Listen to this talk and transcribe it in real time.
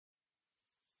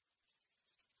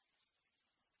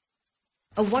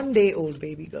A one-day-old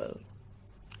baby girl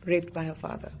raped by her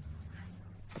father.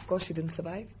 Of course, she didn't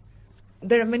survive.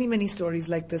 There are many, many stories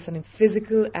like this, and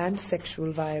physical and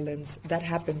sexual violence that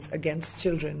happens against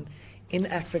children in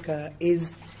Africa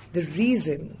is the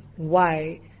reason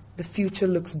why the future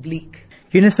looks bleak.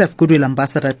 UNICEF Goodwill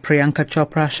Ambassador Priyanka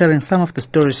Chopra sharing some of the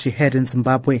stories she heard in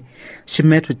Zimbabwe. She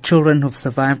met with children who've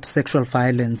survived sexual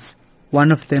violence.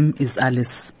 One of them is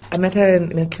Alice. I met her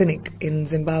in a clinic in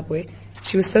Zimbabwe.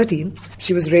 She was 13.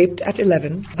 She was raped at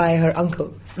 11 by her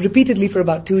uncle, repeatedly for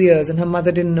about 2 years, and her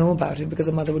mother didn't know about it because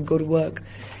her mother would go to work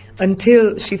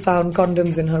until she found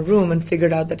condoms in her room and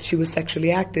figured out that she was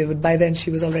sexually active, but by then she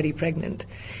was already pregnant.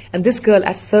 And this girl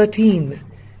at 13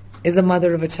 is a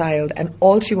mother of a child, and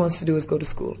all she wants to do is go to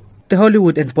school. The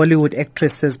Hollywood and Bollywood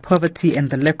actress says poverty and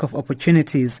the lack of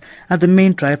opportunities are the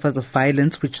main drivers of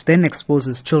violence, which then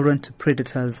exposes children to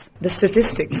predators. The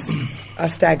statistics are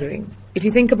staggering. If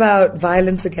you think about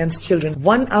violence against children,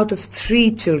 1 out of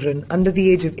 3 children under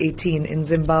the age of 18 in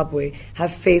Zimbabwe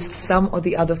have faced some or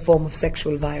the other form of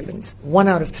sexual violence. 1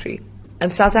 out of 3.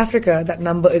 And South Africa, that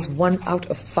number is 1 out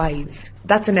of 5.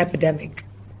 That's an epidemic.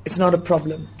 It's not a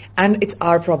problem. And it's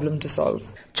our problem to solve.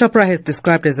 Chopra has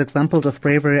described as examples of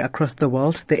bravery across the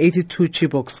world the 82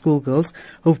 Chibok schoolgirls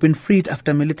who've been freed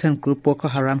after militant group Boko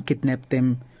Haram kidnapped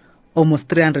them. Almost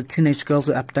 300 teenage girls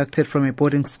were abducted from a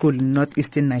boarding school in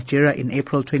northeastern Nigeria in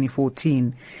April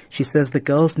 2014. She says the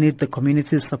girls need the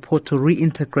community's support to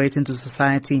reintegrate into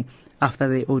society after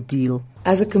the ordeal.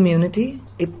 As a community,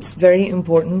 it's very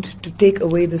important to take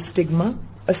away the stigma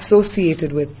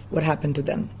associated with what happened to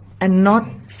them and not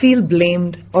feel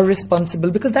blamed or responsible,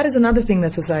 because that is another thing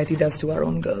that society does to our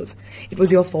own girls. It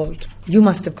was your fault. You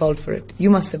must have called for it.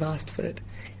 You must have asked for it.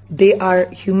 They are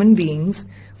human beings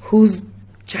whose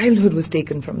childhood was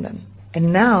taken from them.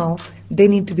 And now they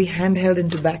need to be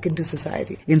handheld back into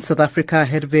society. In South Africa,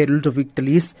 Hervé Ludovic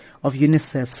Delis of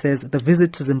UNICEF says the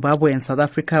visit to Zimbabwe and South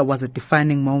Africa was a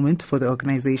defining moment for the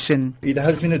organization. It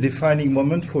has been a defining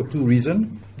moment for 2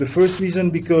 reasons. The first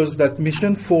reason because that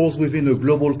mission falls within a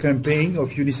global campaign of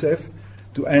UNICEF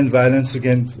to end violence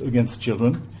against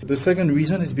children. The second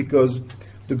reason is because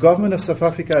the government of South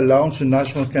Africa launched a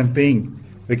national campaign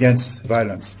against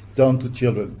violence done to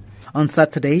children. On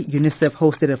Saturday, UNICEF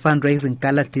hosted a fundraising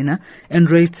gala dinner and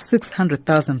raised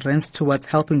 600,000 rands towards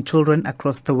helping children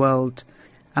across the world.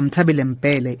 I'm Tabile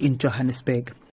Mbele in Johannesburg.